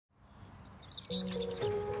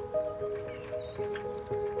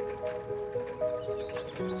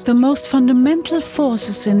The most fundamental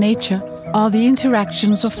forces in nature are the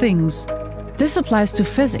interactions of things. This applies to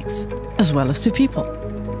physics as well as to people.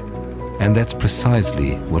 And that's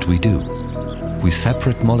precisely what we do. We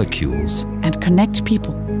separate molecules and connect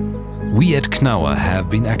people. We at KNAUER have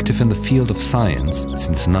been active in the field of science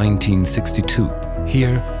since 1962,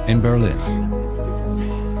 here in Berlin.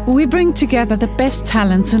 We bring together the best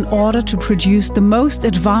talents in order to produce the most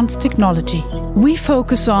advanced technology. We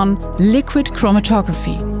focus on liquid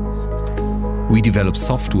chromatography. We develop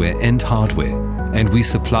software and hardware, and we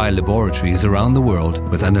supply laboratories around the world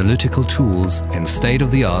with analytical tools and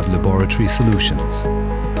state-of-the-art laboratory solutions.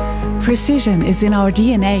 Precision is in our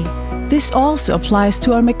DNA. This also applies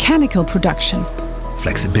to our mechanical production.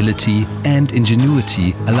 Flexibility and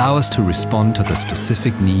ingenuity allow us to respond to the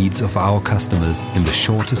specific needs of our customers in the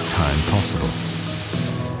shortest time possible.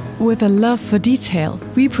 With a love for detail,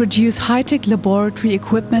 we produce high-tech laboratory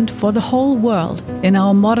equipment for the whole world in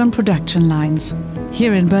our modern production lines,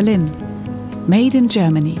 here in Berlin, made in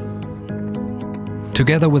Germany.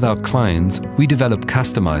 Together with our clients, we develop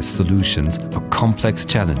customized solutions for complex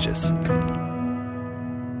challenges.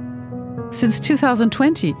 Since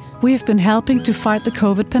 2020, we have been helping to fight the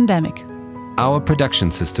COVID pandemic. Our production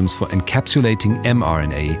systems for encapsulating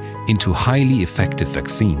mRNA into highly effective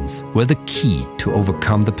vaccines were the key to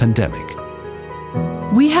overcome the pandemic.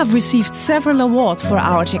 We have received several awards for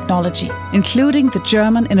our technology, including the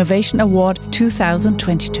German Innovation Award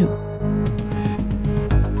 2022.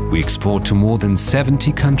 We export to more than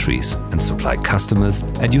 70 countries and supply customers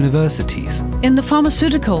at universities, in the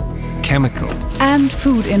pharmaceutical, chemical and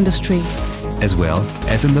food industry, as well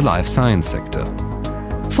as in the life science sector.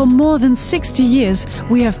 For more than 60 years,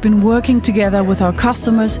 we have been working together with our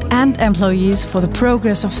customers and employees for the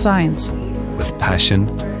progress of science. With passion,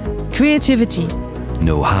 creativity,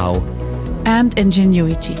 know-how, and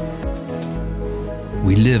ingenuity.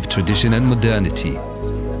 We live tradition and modernity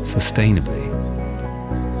sustainably.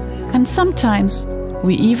 And sometimes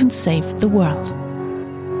we even save the world.